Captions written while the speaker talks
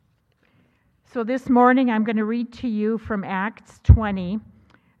So this morning I'm going to read to you from Acts 20,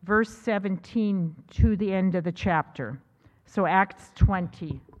 verse 17 to the end of the chapter. So Acts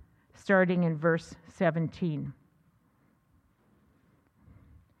 20, starting in verse 17.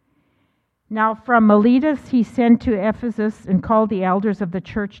 Now from Miletus he sent to Ephesus and called the elders of the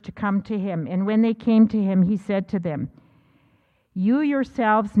church to come to him. And when they came to him, he said to them, "You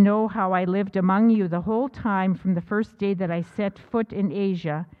yourselves know how I lived among you the whole time from the first day that I set foot in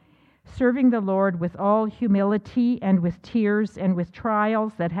Asia, serving the Lord with all humility and with tears and with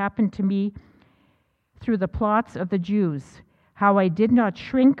trials that happened to me through the plots of the Jews, how I did not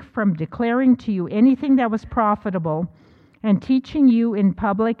shrink from declaring to you anything that was profitable, and teaching you in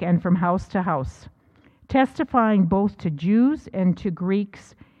public and from house to house, testifying both to Jews and to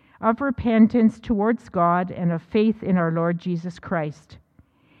Greeks of repentance towards God and of faith in our Lord Jesus Christ.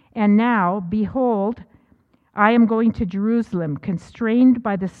 And now, behold, I am going to Jerusalem, constrained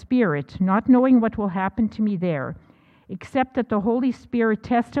by the Spirit, not knowing what will happen to me there, except that the Holy Spirit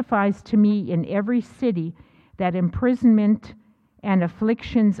testifies to me in every city that imprisonment and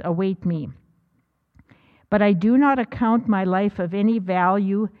afflictions await me. But I do not account my life of any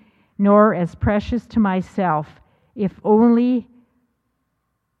value, nor as precious to myself, if only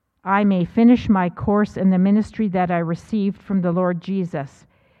I may finish my course in the ministry that I received from the Lord Jesus,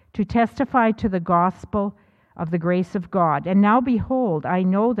 to testify to the gospel of the grace of God. And now behold, I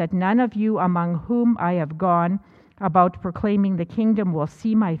know that none of you among whom I have gone about proclaiming the kingdom will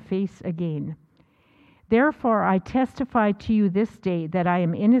see my face again. Therefore I testify to you this day that I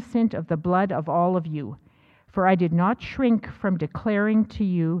am innocent of the blood of all of you, for I did not shrink from declaring to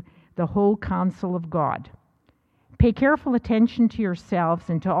you the whole counsel of God. Pay careful attention to yourselves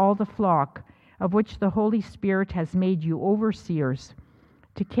and to all the flock, of which the Holy Spirit has made you overseers,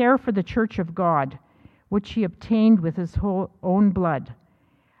 to care for the church of God, which he obtained with his own blood.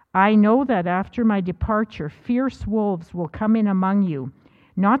 I know that after my departure, fierce wolves will come in among you,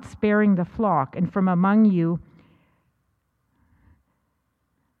 not sparing the flock, and from among you,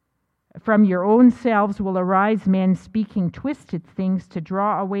 from your own selves will arise men speaking twisted things to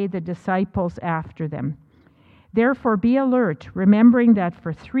draw away the disciples after them. Therefore be alert, remembering that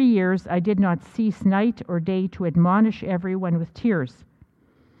for 3 years I did not cease night or day to admonish everyone with tears.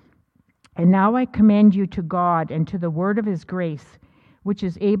 And now I commend you to God and to the word of his grace, which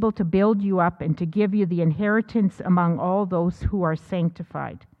is able to build you up and to give you the inheritance among all those who are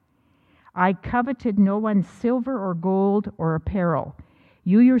sanctified. I coveted no one's silver or gold or apparel.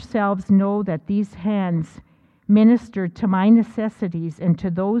 You yourselves know that these hands ministered to my necessities and to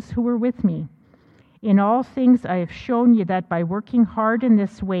those who were with me. In all things I have shown you that by working hard in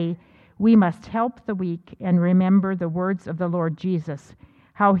this way, we must help the weak and remember the words of the Lord Jesus,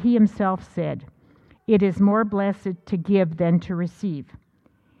 how he himself said, "It is more blessed to give than to receive."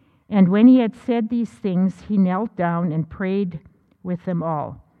 And when he had said these things, he knelt down and prayed with them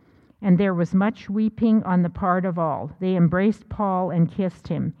all. And there was much weeping on the part of all. They embraced Paul and kissed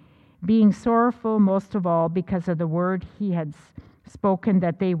him, being sorrowful most of all because of the word he had spoken,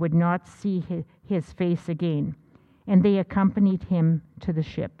 that they would not see his face again. And they accompanied him to the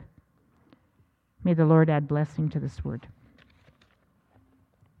ship. May the Lord add blessing to this word.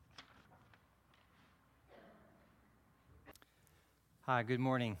 Hi, good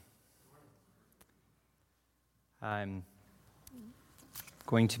morning. I'm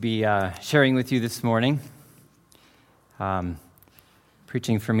going to be sharing with you this morning.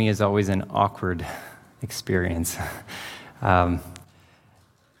 Preaching for me is always an awkward experience.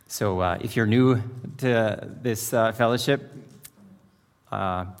 So if you're new to this fellowship,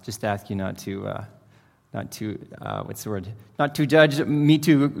 just ask you not to judge me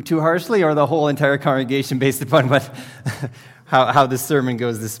too harshly, or the whole entire congregation based upon how this sermon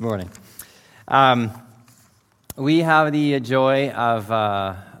goes this morning. We have the joy of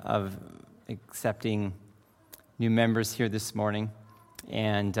accepting new members here this morning,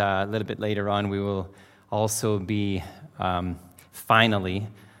 and a little bit later on we will also be finally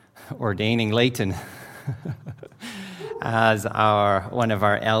ordaining Leighton as one of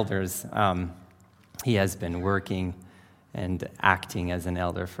our elders. He has been working and acting as an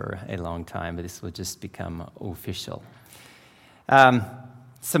elder for a long time, but this will just become official.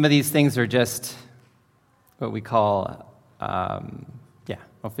 Some of these things are just what we call,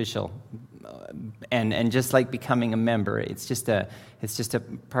 official, and just like becoming a member, it's just a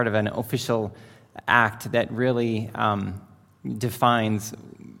part of an official act that really defines,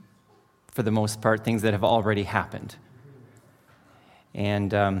 for the most part, things that have already happened.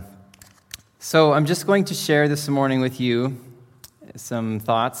 And so I'm just going to share this morning with you some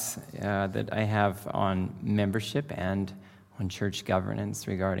thoughts that I have on membership and on church governance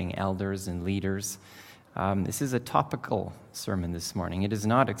regarding elders and leaders. This is a topical sermon this morning. It is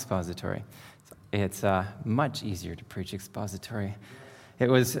not expository. It's much easier to preach expository. It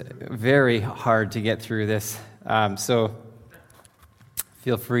was very hard to get through this. So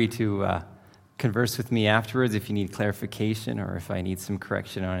feel free to converse with me afterwards if you need clarification or if I need some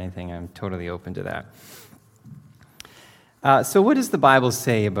correction on anything. I'm totally open to that. So what does the Bible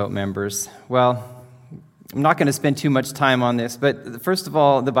say about members? Well, I'm not going to spend too much time on this, but first of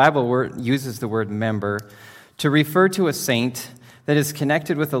all, the Bible uses the word member to refer to a saint that is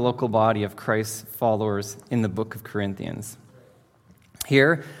connected with a local body of Christ's followers in the book of Corinthians.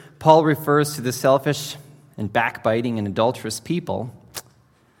 Here, Paul refers to the selfish and backbiting and adulterous people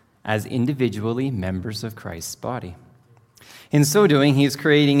as individually members of Christ's body. In so doing, he is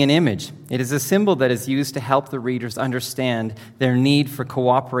creating an image. It is a symbol that is used to help the readers understand their need for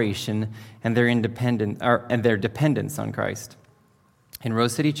cooperation and their dependence on Christ. In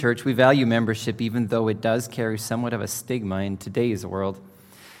Rose City Church, we value membership even though it does carry somewhat of a stigma in today's world.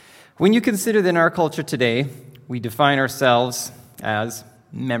 When you consider that in our culture today, we define ourselves as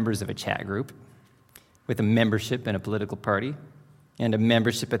members of a chat group with a membership in a political party and a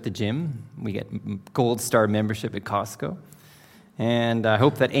membership at the gym. We get gold star membership at Costco. And I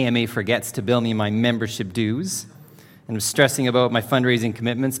hope that AMA forgets to bill me my membership dues. And I'm stressing about my fundraising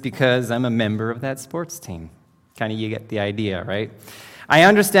commitments because I'm a member of that sports team. Kind of you get the idea, right? I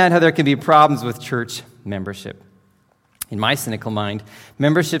understand how there can be problems with church membership. In my cynical mind,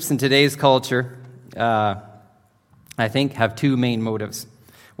 memberships in today's culture, I think, have two main motives.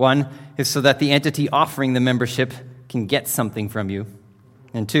 One is so that the entity offering the membership can get something from you.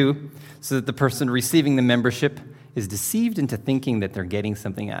 And two, so that the person receiving the membership is deceived into thinking that they're getting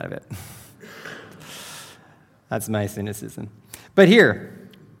something out of it. That's my cynicism. But here,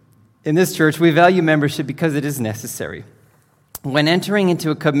 in this church, we value membership because it is necessary. When entering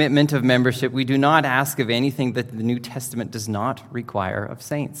into a commitment of membership, we do not ask of anything that the New Testament does not require of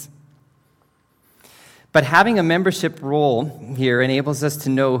saints. But having a membership role here enables us to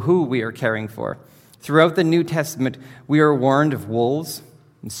know who we are caring for. Throughout the New Testament, we are warned of wolves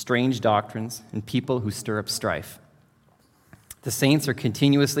and strange doctrines and people who stir up strife. The saints are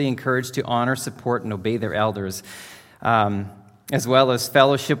continuously encouraged to honor, support, and obey their elders, as well as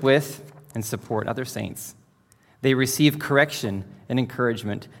fellowship with and support other saints. They receive correction and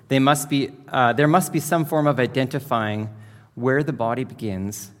encouragement. There must be some form of identifying where the body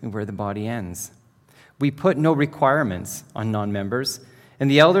begins and where the body ends. We put no requirements on non-members, and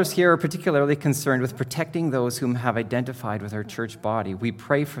the elders here are particularly concerned with protecting those whom have identified with our church body. We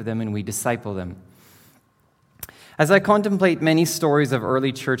pray for them and we disciple them. As I contemplate many stories of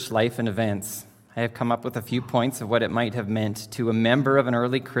early church life and events, I have come up with a few points of what it might have meant to a member of an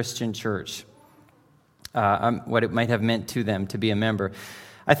early Christian church, what it might have meant to them to be a member.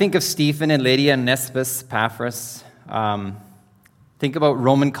 I think of Stephen and Lydia and Nesbus, Epaphras. Think about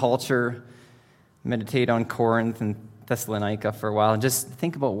Roman culture, meditate on Corinth and Thessalonica for a while, and just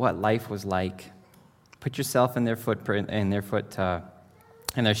think about what life was like. Put yourself in their footprint, in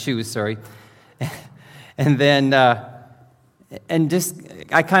their shoes, and then, I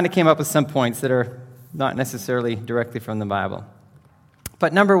kind of came up with some points that are not necessarily directly from the Bible.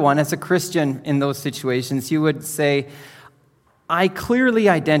 But number one, as a Christian in those situations, you would say, I clearly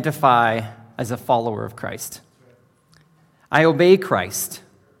identify as a follower of Christ. I obey Christ,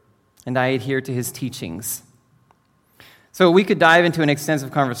 and I adhere to his teachings. So we could dive into an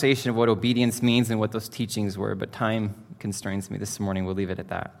extensive conversation of what obedience means and what those teachings were, but time constrains me this morning. We'll leave it at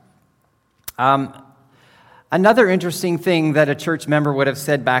that. Another interesting thing that a church member would have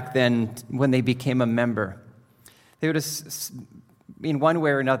said back then when they became a member, they would have, in one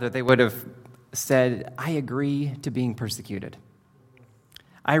way or another, they would have said, I agree to being persecuted.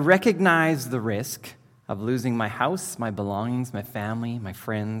 I recognize the risk of losing my house, my belongings, my family, my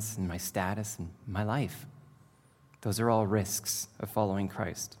friends, and my status, and my life. Those are all risks of following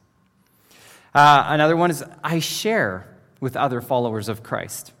Christ. Another one is, I share with other followers of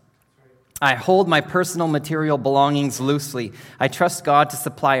Christ. I hold my personal material belongings loosely. I trust God to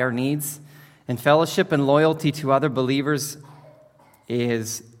supply our needs, and fellowship and loyalty to other believers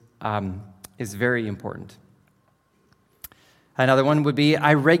is very important. Another one would be,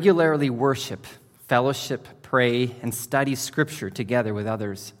 I regularly worship, fellowship, pray, and study Scripture together with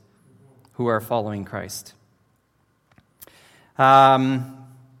others who are following Christ. I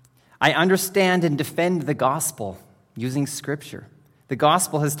understand and defend the gospel using Scripture. The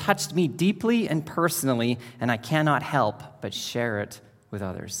gospel has touched me deeply and personally, and I cannot help but share it with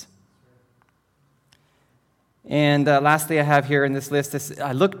others. And lastly, I have here in this list,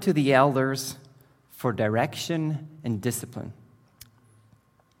 I look to the elders for direction and discipline.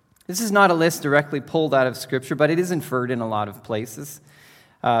 This is not a list directly pulled out of Scripture, but it is inferred in a lot of places.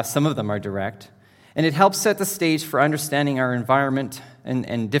 Some of them are direct. And it helps set the stage for understanding our environment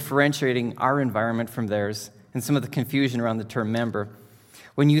and differentiating our environment from theirs and some of the confusion around the term member.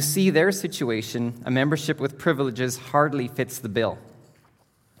 When you see their situation, a membership with privileges hardly fits the bill.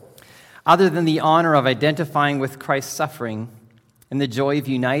 Other than the honor of identifying with Christ's suffering and the joy of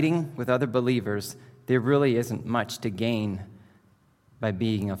uniting with other believers, there really isn't much to gain by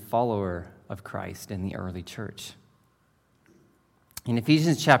being a follower of Christ in the early church. In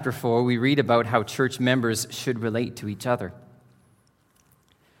Ephesians chapter 4, we read about how church members should relate to each other.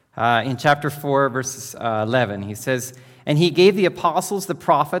 In chapter 4, verses 11, he says, "And he gave the apostles, the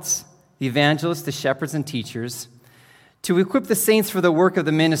prophets, the evangelists, the shepherds, and teachers to equip the saints for the work of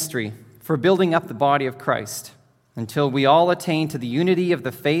the ministry, for building up the body of Christ, until we all attain to the unity of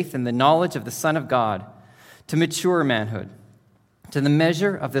the faith and the knowledge of the Son of God, to mature manhood, to the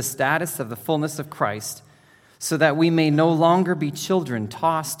measure of the status of the fullness of Christ, so that we may no longer be children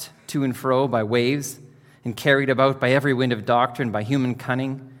tossed to and fro by waves and carried about by every wind of doctrine, by human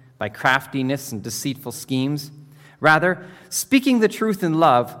cunning, by craftiness and deceitful schemes. Rather, speaking the truth in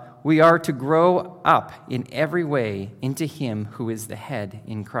love, we are to grow up in every way into Him who is the head,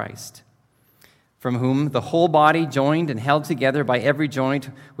 in Christ, from whom the whole body, joined and held together by every joint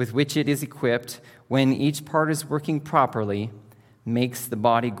with which it is equipped, when each part is working properly, makes the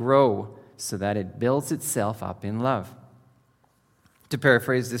body grow so that it builds itself up in love." To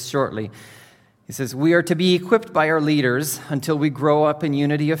paraphrase this shortly, he says, "We are to be equipped by our leaders until we grow up in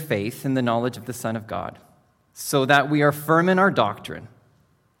unity of faith and the knowledge of the Son of God, so that we are firm in our doctrine.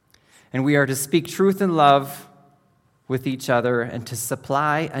 And we are to speak truth in love with each other and to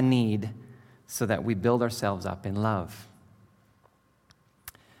supply a need so that we build ourselves up in love."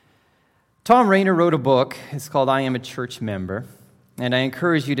 Tom Rainer wrote a book. It's called I Am a Church Member. And I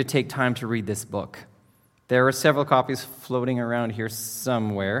encourage you to take time to read this book. There are several copies floating around here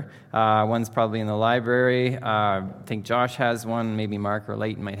somewhere. One's probably in the library. I think Josh has one. Maybe Mark or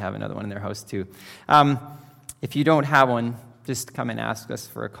Leighton might have another one in their house too. If you don't have one, just come and ask us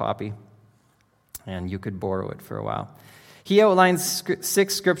for a copy, and you could borrow it for a while. He outlines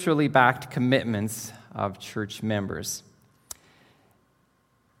 6 scripturally backed commitments of church members.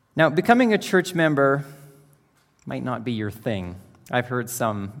 Now, becoming a church member might not be your thing. I've heard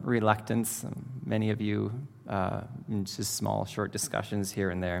some reluctance, many of you, in just small, short discussions here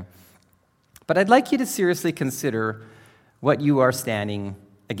and there. But I'd like you to seriously consider what you are standing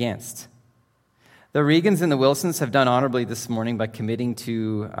against. The Regans and the Wilsons have done honorably this morning by committing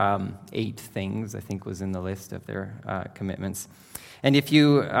to 8 things, I think was in the list of their commitments. And if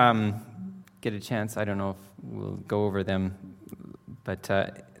you get a chance, I don't know if we'll go over them, but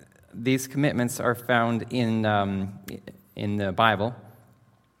these commitments are found in the Bible,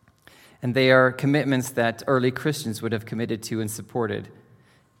 and they are commitments that early Christians would have committed to and supported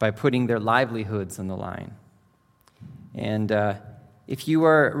by putting their livelihoods on the line. And if you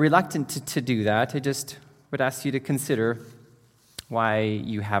are reluctant to do that, I just would ask you to consider why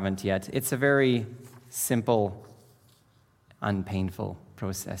you haven't yet. It's a very simple, unpainful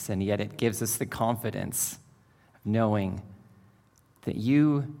process, and yet it gives us the confidence of knowing that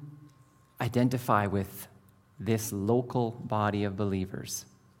you identify with this local body of believers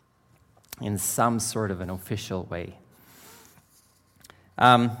in some sort of an official way.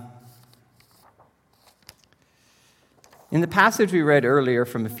 In the passage we read earlier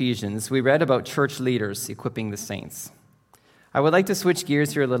from Ephesians, we read about church leaders equipping the saints. I would like to switch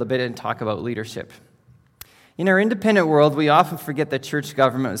gears here a little bit and talk about leadership. In our independent world, we often forget that church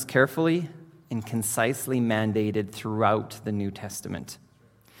government was carefully and concisely mandated throughout the New Testament.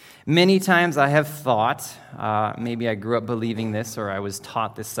 Many times I have thought, maybe I grew up believing this or I was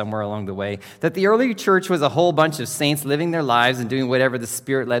taught this somewhere along the way, that the early church was a whole bunch of saints living their lives and doing whatever the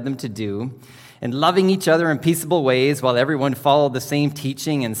Spirit led them to do and loving each other in peaceable ways while everyone followed the same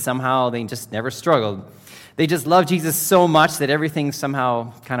teaching and somehow they just never struggled. They just loved Jesus so much that everything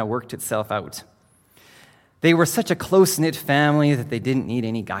somehow kind of worked itself out. They were such a close-knit family that they didn't need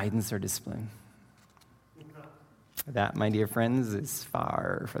any guidance or discipline. That, my dear friends, is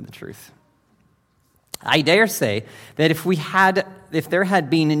far from the truth. I dare say that if there had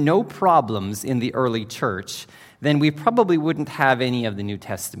been no problems in the early church, then we probably wouldn't have any of the New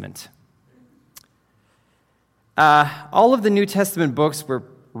Testament. All of the New Testament books were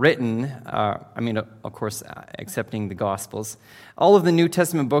written, of course, excepting the Gospels. All of the New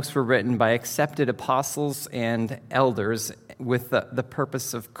Testament books were written by accepted apostles and elders with the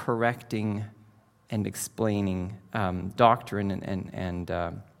purpose of correcting and explaining doctrine and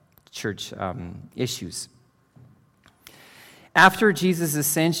church issues. After Jesus'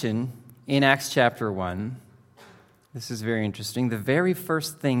 ascension in Acts chapter 1, this is very interesting, the very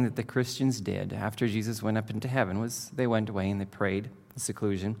first thing that the Christians did after Jesus went up into heaven was they went away and they prayed in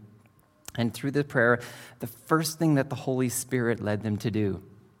seclusion. And through the prayer, the first thing that the Holy Spirit led them to do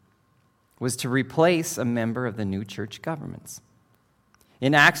was to replace a member of the new church governments.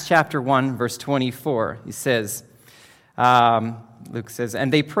 In Acts chapter 1, verse 24, he says, Luke says,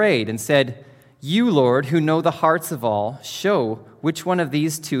 "And they prayed and said, 'You, Lord, who know the hearts of all, show which one of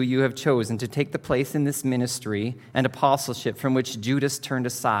these two you have chosen to take the place in this ministry and apostleship from which Judas turned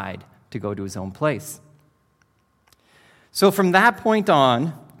aside to go to his own place.'" So from that point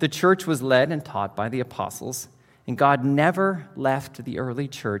on, the church was led and taught by the apostles, and God never left the early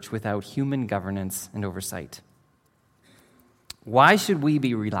church without human governance and oversight. Why should we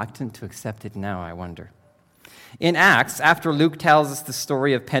be reluctant to accept it now, I wonder? In Acts, after Luke tells us the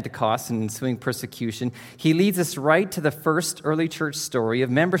story of Pentecost and ensuing persecution, he leads us right to the first early church story of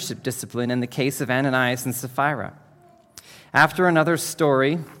membership discipline in the case of Ananias and Sapphira. After another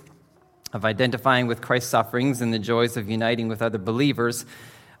story of identifying with Christ's sufferings and the joys of uniting with other believers,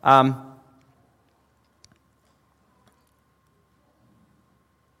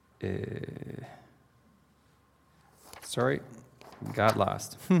 got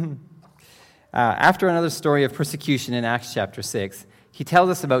lost. After another story of persecution in Acts chapter 6, he tells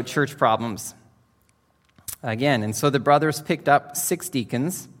us about church problems again. And so the brothers picked up 6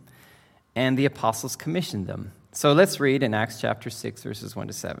 deacons, and the apostles commissioned them. So let's read in Acts chapter 6, verses 1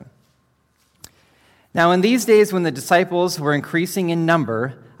 to 7. "Now in these days when the disciples were increasing in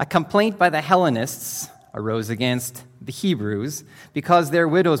number, a complaint by the Hellenists arose against the Hebrews because their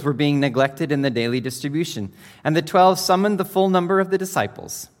widows were being neglected in the daily distribution. And the 12 summoned the full number of the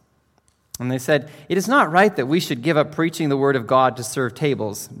disciples. And they said, 'It is not right that we should give up preaching the word of God to serve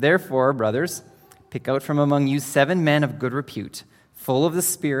tables. Therefore, brothers, pick out from among you 7 men of good repute, full of the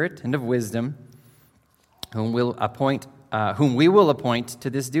Spirit and of wisdom, whom we will appoint to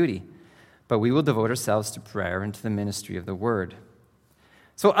this duty. But we will devote ourselves to prayer and to the ministry of the word.'"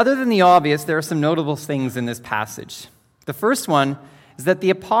 So other than the obvious, there are some notable things in this passage. The first one is that the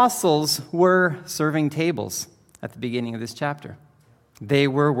apostles were serving tables at the beginning of this chapter. They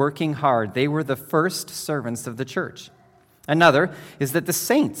were working hard. They were the first servants of the church. Another is that the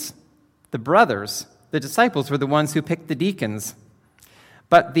saints, the brothers, the disciples were the ones who picked the deacons.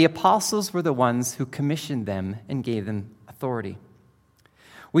 But the apostles were the ones who commissioned them and gave them authority.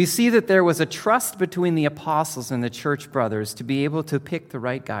 We see that there was a trust between the apostles and the church brothers to be able to pick the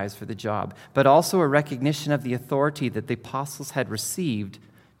right guys for the job, but also a recognition of the authority that the apostles had received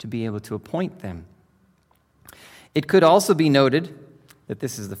to be able to appoint them. It could also be noted that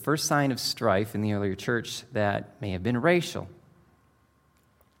this is the first sign of strife in the earlier church that may have been racial.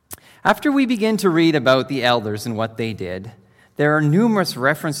 After we begin to read about the elders and what they did, there are numerous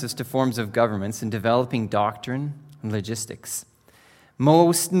references to forms of governments in developing doctrine and logistics.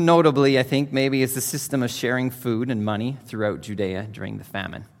 Most notably, I think, maybe is the system of sharing food and money throughout Judea during the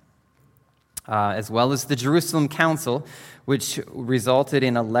famine, as well as the Jerusalem Council, which resulted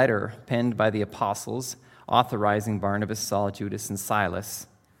in a letter penned by the apostles authorizing Barnabas, Saul, Judas, and Silas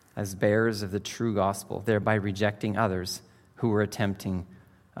as bearers of the true gospel, thereby rejecting others who were attempting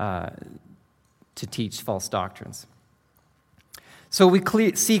to teach false doctrines. So we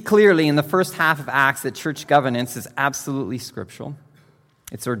see clearly in the first half of Acts that church governance is absolutely scriptural.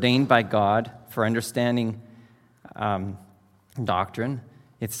 It's ordained by God for understanding doctrine.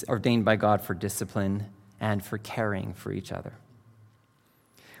 It's ordained by God for discipline and for caring for each other.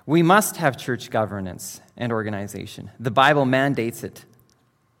 We must have church governance and organization. The Bible mandates it.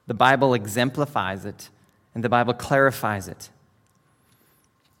 The Bible exemplifies it. And the Bible clarifies it.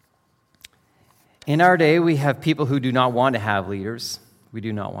 In our day, we have people who do not want to have leaders. We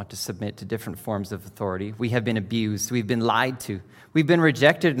do not want to submit to different forms of authority. We have been abused. We've been lied to. We've been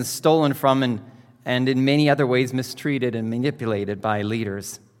rejected and stolen from and in many other ways mistreated and manipulated by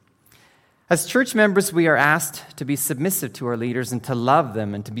leaders. As church members, we are asked to be submissive to our leaders and to love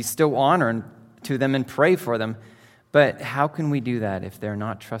them and to bestow honor to them and pray for them. But how can we do that if they're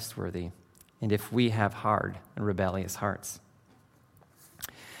not trustworthy and if we have hard and rebellious hearts?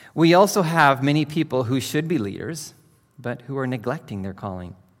 We also have many people who should be leaders, but who are neglecting their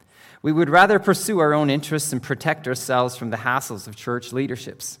calling. We would rather pursue our own interests and protect ourselves from the hassles of church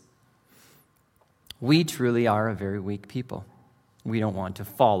leaderships. We truly are a very weak people. We don't want to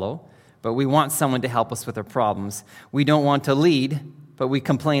follow, but we want someone to help us with our problems. We don't want to lead, but we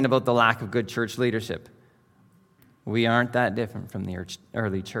complain about the lack of good church leadership. We aren't that different from the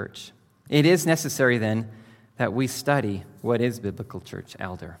early church. It is necessary then that we study what is biblical church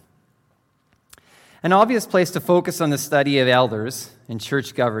elder. An obvious place to focus on the study of elders and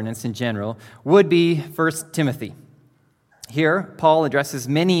church governance in general would be 1 Timothy. Here, Paul addresses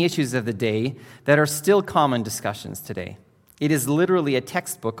many issues of the day that are still common discussions today. It is literally a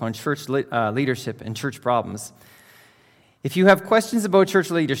textbook on church leadership and church problems. If you have questions about church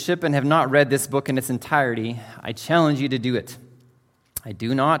leadership and have not read this book in its entirety, I challenge you to do it. I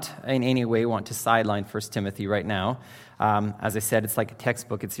do not in any way want to sideline 1 Timothy right now. As I said, it's like a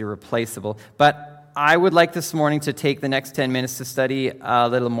textbook. It's irreplaceable. But I would like this morning to take the next 10 minutes to study a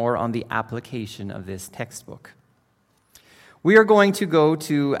little more on the application of this textbook. We are going to go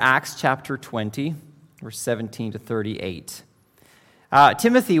to Acts chapter 20, verse 17 to 38.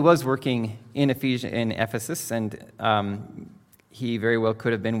 Timothy was working in Ephesus, and he very well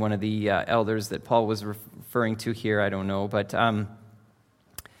could have been one of the elders that Paul was referring to here. I don't know, but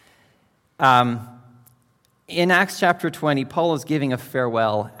in Acts chapter 20, Paul is giving a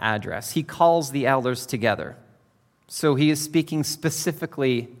farewell address. He calls the elders together, so he is speaking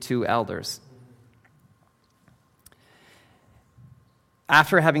specifically to elders.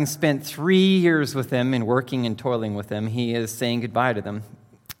 After having spent 3 years with them and working and toiling with them, he is saying goodbye to them.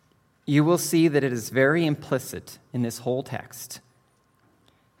 You will see that it is very implicit in this whole text.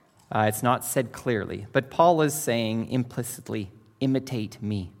 It's not said clearly, but Paul is saying implicitly, imitate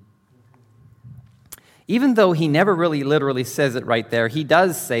me. Even though he never really literally says it right there, he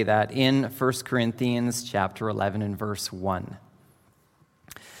does say that in 1 Corinthians chapter 11 and verse 1.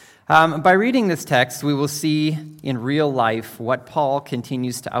 By reading this text, we will see in real life what Paul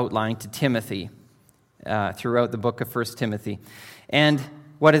continues to outline to Timothy throughout the book of 1 Timothy, and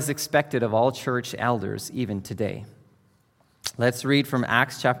what is expected of all church elders even today. Let's read from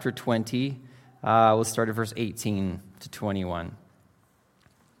Acts chapter 20. We'll start at verse 18 to 21.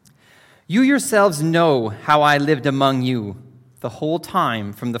 You yourselves know how I lived among you the whole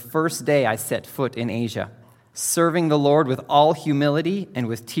time from the first day I set foot in Asia, serving the Lord with all humility and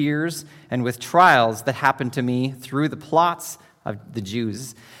with tears and with trials that happened to me through the plots of the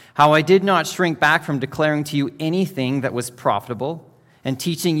Jews, how I did not shrink back from declaring to you anything that was profitable and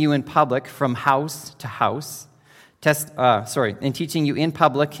teaching you in public from house to house, and teaching you in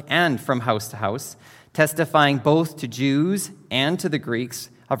public and from house to house, testifying both to Jews and to the Greeks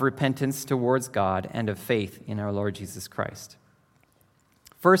of repentance towards God and of faith in our Lord Jesus Christ.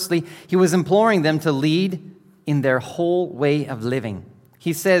 Firstly, he was imploring them to lead in their whole way of living.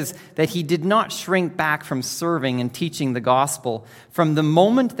 He says that he did not shrink back from serving and teaching the gospel from the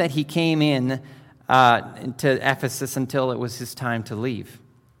moment that he came in to Ephesus until it was his time to leave.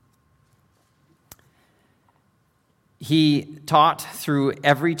 He taught through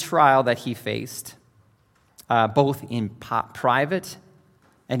every trial that he faced, both in private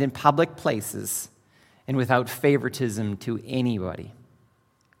and in public places, and without favoritism to anybody.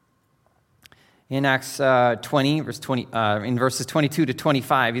 In Acts 20, in verses 22 to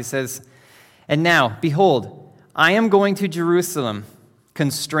 25, he says, And now, behold, I am going to Jerusalem,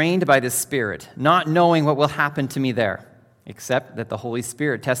 constrained by the Spirit, not knowing what will happen to me there, except that the Holy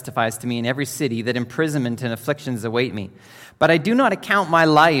Spirit testifies to me in every city that imprisonment and afflictions await me. But I do not account my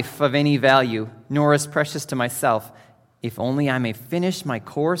life of any value, nor as precious to myself, if only I may finish my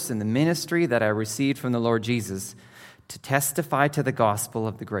course in the ministry that I received from the Lord Jesus, to testify to the gospel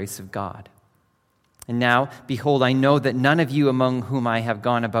of the grace of God. And now, behold, I know that none of you among whom I have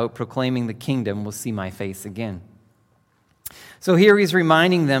gone about proclaiming the kingdom will see my face again. So here he's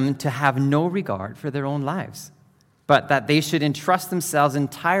reminding them to have no regard for their own lives, but that they should entrust themselves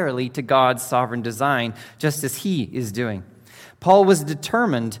entirely to God's sovereign design, just as he is doing. Paul was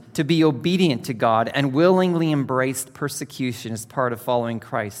determined to be obedient to God and willingly embraced persecution as part of following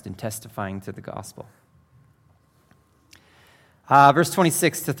Christ and testifying to the gospel. Verse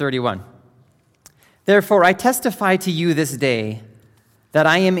 26 to 31. Therefore, I testify to you this day that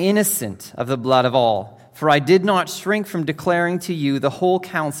I am innocent of the blood of all, for I did not shrink from declaring to you the whole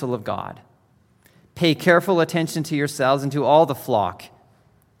counsel of God. Pay careful attention to yourselves and to all the flock,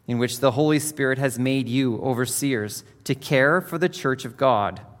 in which the Holy Spirit has made you overseers to care for the church of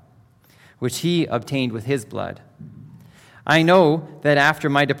God, which he obtained with his blood. I know that after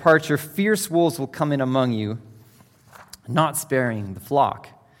my departure, fierce wolves will come in among you, not sparing the flock.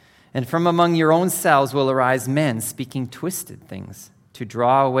 And from among your own selves will arise men speaking twisted things to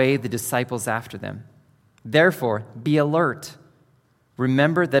draw away the disciples after them. Therefore, be alert.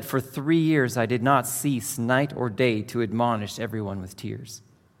 Remember that for 3 years I did not cease night or day to admonish everyone with tears.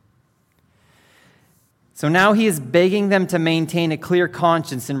 So now he is begging them to maintain a clear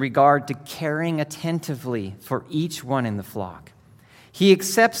conscience in regard to caring attentively for each one in the flock. He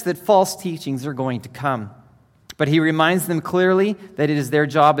accepts that false teachings are going to come, But he reminds them clearly that it is their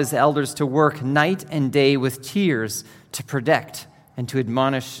job as elders to work night and day with tears to protect and to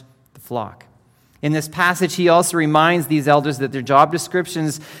admonish the flock. In this passage, he also reminds these elders that their job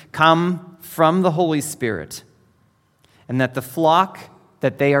descriptions come from the Holy Spirit, and that the flock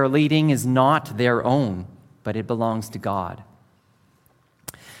that they are leading is not their own, but it belongs to God.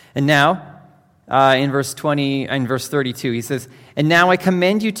 And now, in verse 32, he says, "And now I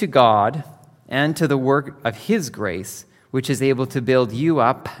commend you to God and to the work of his grace, which is able to build you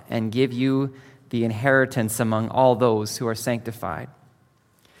up and give you the inheritance among all those who are sanctified."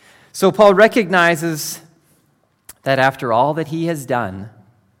 So Paul recognizes that after all that he has done,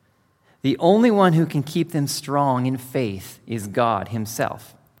 the only one who can keep them strong in faith is God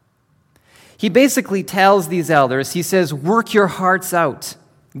himself. He basically tells these elders, he says, work your hearts out,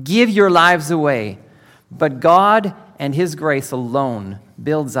 give your lives away, but God and his grace alone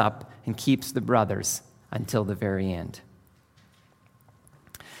builds up and keeps the brothers until the very end.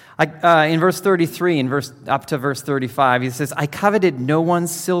 In verse 33 and up to verse 35, he says, "I coveted no one's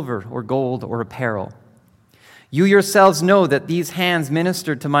silver or gold or apparel. You yourselves know that these hands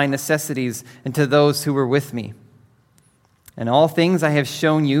ministered to my necessities and to those who were with me. In all things I have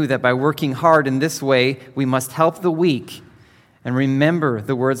shown you that by working hard in this way, we must help the weak and remember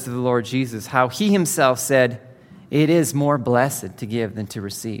the words of the Lord Jesus, how he himself said, 'It is more blessed to give than to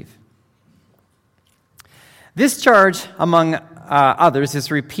receive.'" This charge, among others,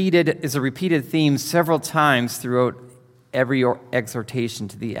 is a repeated theme several times throughout every exhortation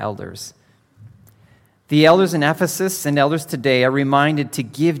to the elders. The elders in Ephesus and elders today are reminded to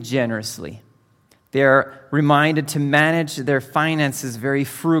give generously. They are reminded to manage their finances very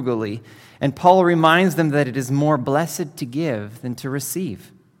frugally. And Paul reminds them that it is more blessed to give than to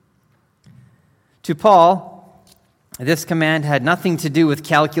receive. To Paul, this command had nothing to do with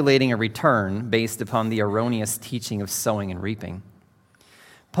calculating a return based upon the erroneous teaching of sowing and reaping.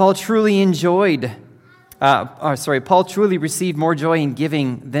 Paul truly received more joy in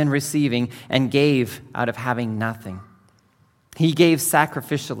giving than receiving, and gave out of having nothing. He gave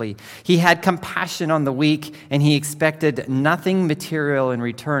sacrificially. He had compassion on the weak, and he expected nothing material in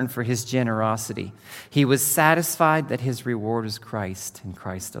return for his generosity. He was satisfied that his reward is Christ and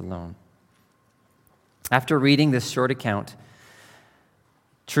Christ alone. After reading this short account,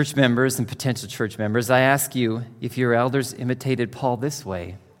 church members and potential church members, I ask you, if your elders imitated Paul this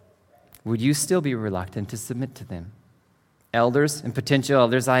way, would you still be reluctant to submit to them? Elders and potential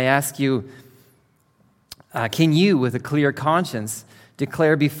elders, I ask you, can you, with a clear conscience,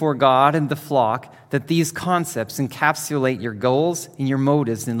 declare before God and the flock that these concepts encapsulate your goals and your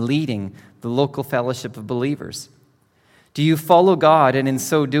motives in leading the local fellowship of believers? Do you follow God and in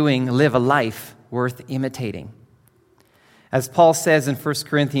so doing live a life worth imitating? As Paul says in 1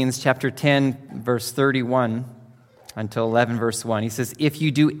 Corinthians chapter 10, verse 31 until 11, verse 1, he says, "If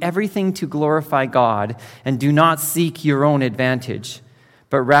you do everything to glorify God and do not seek your own advantage,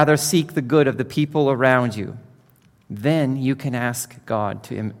 but rather seek the good of the people around you, then you can ask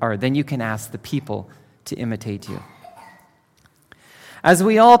the people to imitate you." As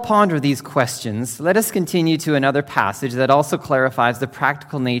we all ponder these questions, let us continue to another passage that also clarifies the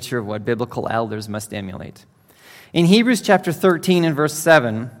practical nature of what biblical elders must emulate. In Hebrews chapter 13 and verse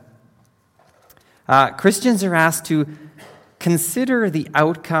 7, Christians are asked to consider the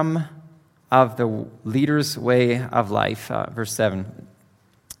outcome of the leader's way of life. Verse 7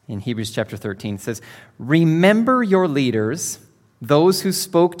 in Hebrews chapter 13 says, "Remember your leaders, those who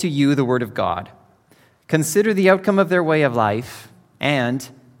spoke to you the word of God. Consider the outcome of their way of life and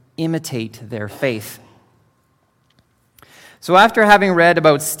imitate their faith." So after having read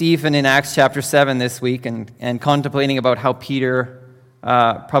about Stephen in Acts chapter 7 this week and contemplating about how Peter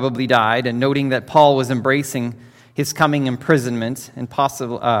probably died, and noting that Paul was embracing his coming imprisonment and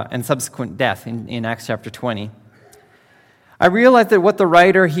subsequent death in Acts chapter 20, I realized that what the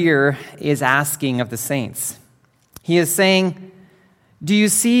writer here is asking of the saints. He is saying, do you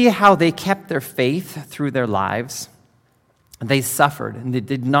see how they kept their faith through their lives? They suffered, and they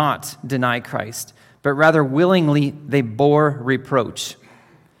did not deny Christ, but rather willingly they bore reproach.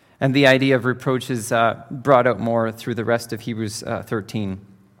 And the idea of reproach is brought out more through the rest of Hebrews 13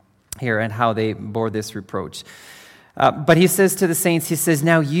 here, and how they bore this reproach. But he says to the saints, he says,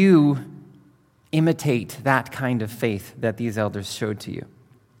 now you imitate that kind of faith that these elders showed to you.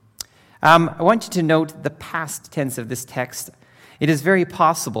 I want you to note the past tense of this text. It is very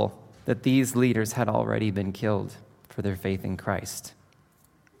possible that these leaders had already been killed for their faith in Christ.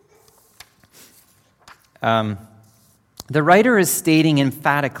 The writer is stating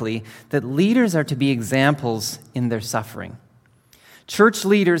emphatically that leaders are to be examples in their suffering. Church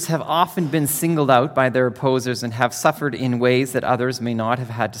leaders have often been singled out by their opposers and have suffered in ways that others may not have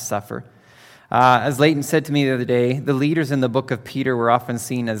had to suffer. As Leighton said to me the other day, the leaders in the book of Peter were often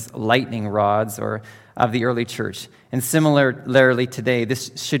seen as lightning rods of the early church. And similarly today,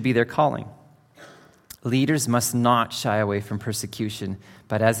 this should be their calling. Leaders must not shy away from persecution,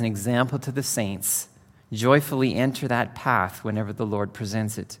 but as an example to the saints, joyfully enter that path whenever the Lord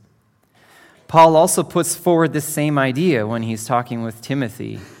presents it. Paul also puts forward this same idea when he's talking with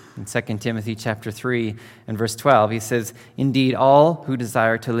Timothy. In 2 Timothy chapter 3 and verse 12, he says, "Indeed, all who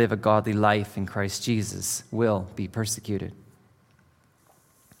desire to live a godly life in Christ Jesus will be persecuted."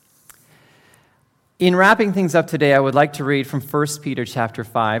 In wrapping things up today, I would like to read from 1 Peter chapter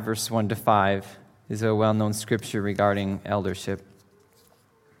 5, verse 1 to 5. This is a well-known scripture regarding eldership.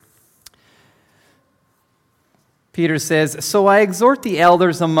 Peter says, "So I exhort the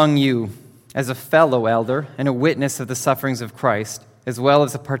elders among you, as a fellow elder and a witness of the sufferings of Christ, as well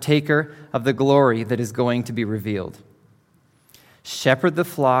as a partaker of the glory that is going to be revealed. Shepherd the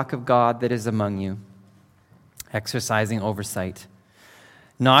flock of God that is among you, exercising oversight,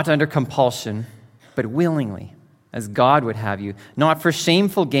 not under compulsion, but willingly, as God would have you, not for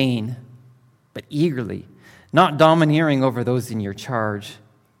shameful gain, but eagerly, not domineering over those in your charge,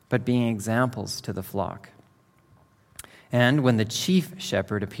 but being examples to the flock. And when the chief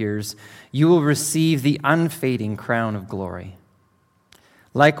shepherd appears, you will receive the unfading crown of glory.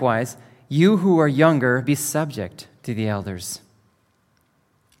 Likewise, you who are younger, be subject to the elders.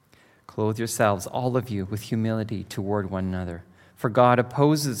 Clothe yourselves, all of you, with humility toward one another. For God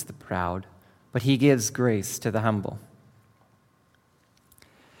opposes the proud, but he gives grace to the humble."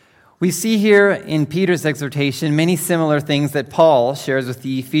 We see here in Peter's exhortation many similar things that Paul shares with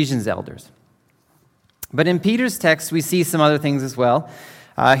the Ephesians elders. But in Peter's text, we see some other things as well.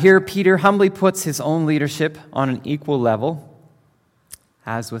 Here, Peter humbly puts his own leadership on an equal level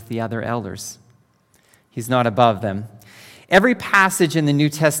as with the other elders. He's not above them. Every passage in the New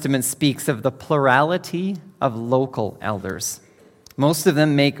Testament speaks of the plurality of local elders. Most of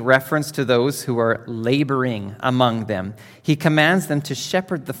them make reference to those who are laboring among them. He commands them to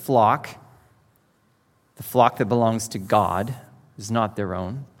shepherd the flock that belongs to God, is not their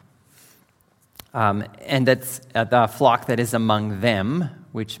own. And that's the flock that is among them,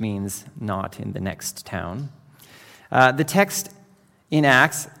 which means not in the next town. The text in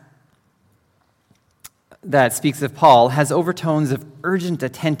Acts that speaks of Paul has overtones of urgent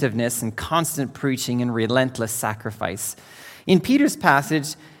attentiveness and constant preaching and relentless sacrifice. In Peter's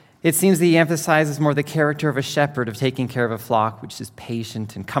passage, it seems that he emphasizes more the character of a shepherd, of taking care of a flock, which is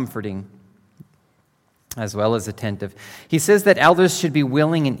patient and comforting, as well as attentive. He says that elders should be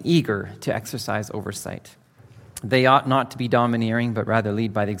willing and eager to exercise oversight. They ought not to be domineering, but rather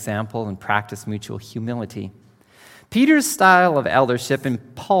lead by the example and practice mutual humility. Peter's style of eldership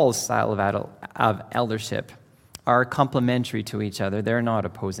and Paul's style of eldership are complementary to each other. They're not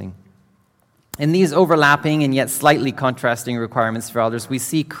opposing. In these overlapping and yet slightly contrasting requirements for elders, we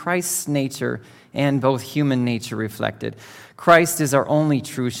see Christ's nature and both human nature reflected. Christ is our only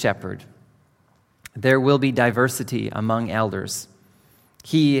true shepherd. There will be diversity among elders.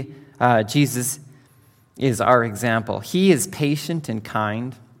 Jesus, is our example. He is patient and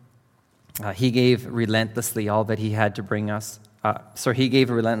kind. He gave relentlessly all that he had to bring us. He gave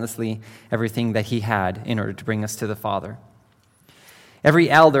relentlessly everything that he had in order to bring us to the Father.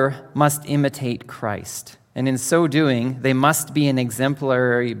 Every elder must imitate Christ, and in so doing, they must be an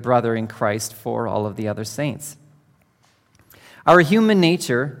exemplary brother in Christ for all of the other saints. Our human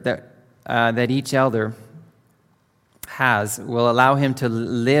nature that each elder has will allow him to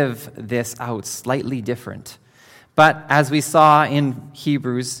live this out slightly different. But as we saw in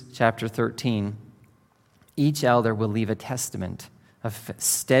Hebrews chapter 13, each elder will leave a testament of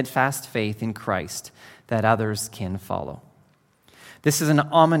steadfast faith in Christ that others can follow. This is an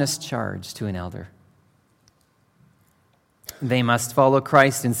ominous charge to an elder. They must follow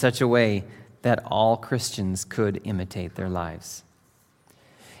Christ in such a way that all Christians could imitate their lives.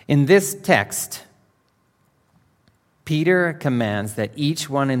 In this text, Peter commands that each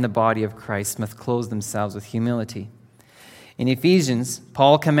one in the body of Christ must clothe themselves with humility. In Ephesians,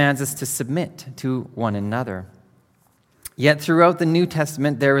 Paul commands us to submit to one another. Yet throughout the New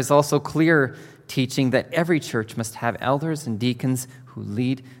Testament, there is also clear teaching that every church must have elders and deacons who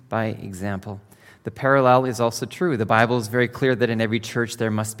lead by example. The parallel is also true. The Bible is very clear that in every church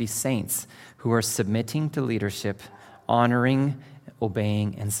there must be saints who are submitting to leadership, honoring,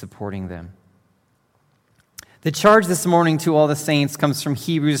 obeying, and supporting them. The charge this morning to all the saints comes from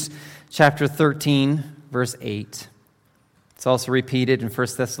Hebrews chapter 13, verse 8. It's also repeated in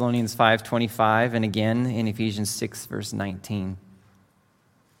 1 Thessalonians 5:25 and again in Ephesians 6, verse 19.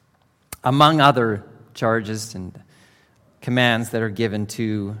 among other charges and commands that are given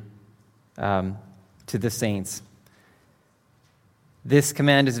to the saints. This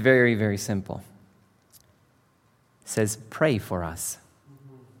command is very, very simple. It says, pray for us.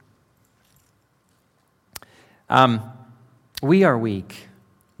 We are weak.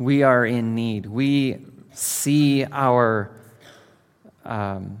 We are in need. We see our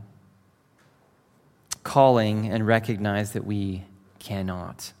calling and recognize that we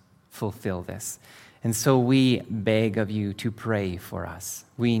cannot fulfill this. And so we beg of you to pray for us.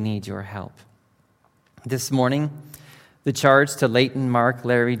 We need your help. This morning, the charge to Leighton, Mark,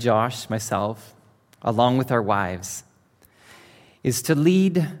 Larry, Josh, myself, along with our wives, is to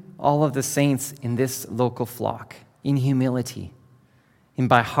lead all of the saints in this local flock in humility and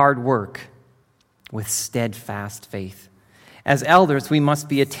by hard work with steadfast faith. As elders, we must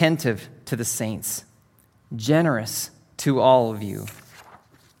be attentive to the saints, generous to all of you,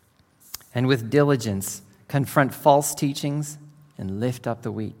 and with diligence confront false teachings and lift up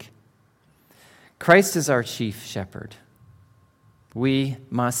the weak. Christ is our chief shepherd. We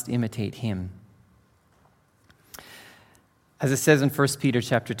must imitate him. As it says in 1 Peter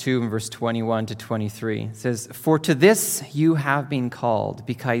chapter 2 and verse 21 to 23, it says, "For to this you have been called,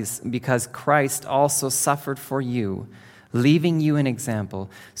 because Christ also suffered for you, leaving you an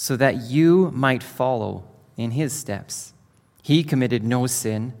example, so that you might follow in his steps. He committed no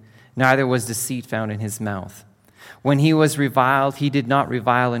sin, neither was deceit found in his mouth. When he was reviled, he did not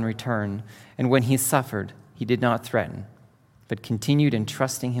revile in return, and when he suffered, he did not threaten, but continued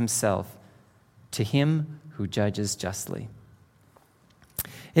entrusting himself to him who judges justly."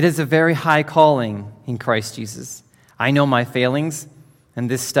 It is a very high calling in Christ Jesus. I know my failings, and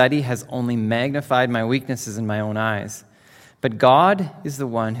this study has only magnified my weaknesses in my own eyes. But God is the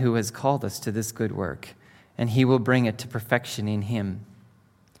one who has called us to this good work, and he will bring it to perfection in him.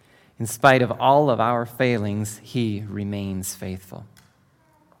 In spite of all of our failings, he remains faithful.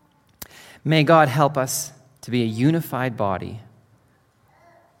 May God help us to be a unified body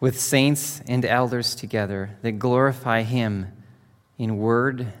with saints and elders together that glorify him in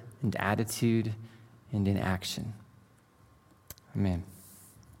word and attitude and in action. Amen.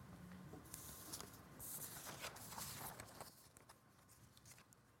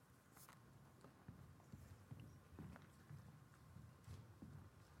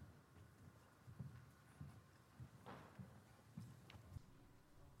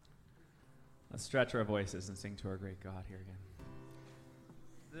 Let's stretch our voices and sing to our great God here again.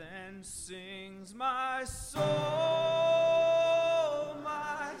 Then sings my soul,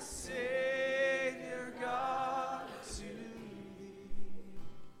 my Savior God, to thee.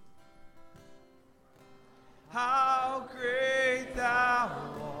 How great thou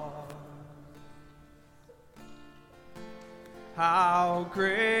art! How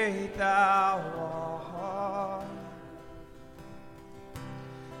great thou art!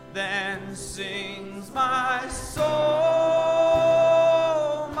 Then sings my soul,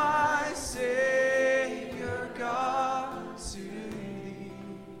 my Savior God, to thee.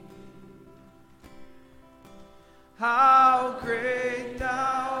 How great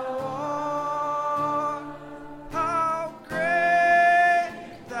thou art! How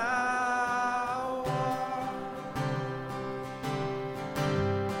great thou art!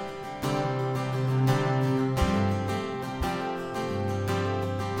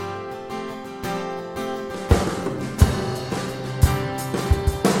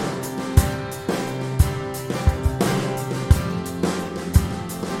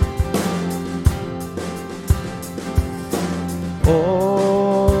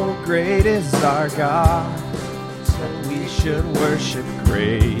 Oh, great is our God, so we should worship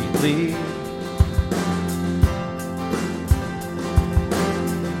greatly.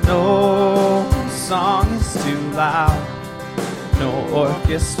 No song is too loud, no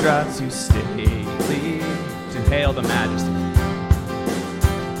orchestra too stately to hail the majesty,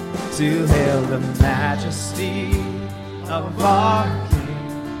 of our King.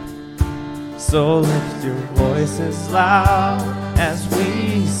 So lift your voices loud as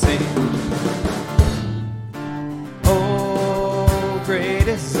we sing. Oh, great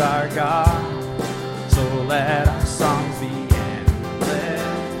is our God, so let our songs be endless.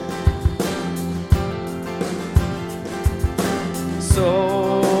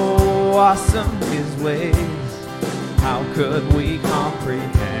 So awesome his ways, how could we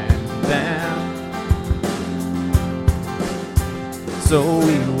comprehend them? So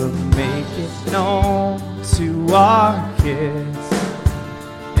we will make it known to our kids,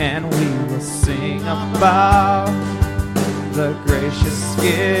 and we will sing about the gracious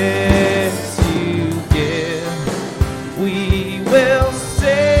gifts you give. We will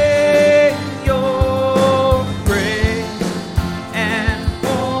sing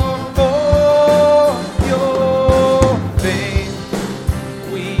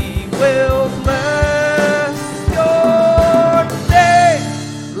will bless your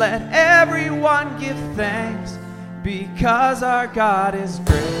name. Let everyone give thanks, because our God is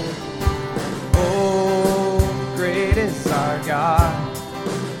great. Oh, great is our God,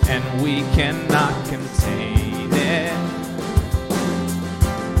 and we cannot contain it.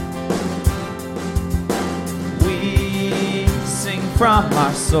 We sing from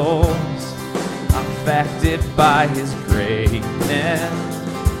our souls, affected by his greatness.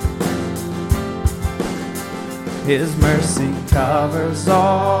 His mercy covers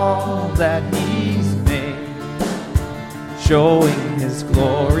all that he's made, showing his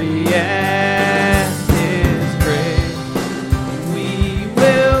glory and his grace. We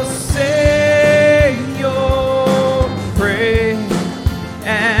will sing your praise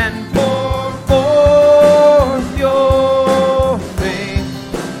and pour forth your fame.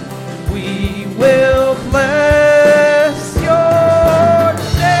 We will bless your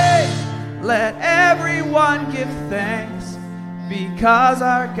name. Let everyone give thanks, because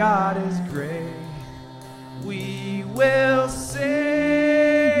our God is great. We will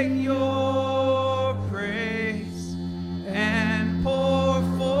sing your praise and pour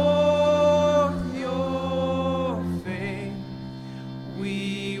forth your fame.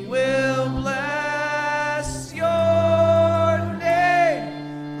 We will bless your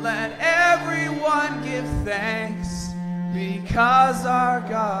name. Let everyone give thanks, because our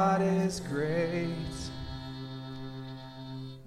God is great.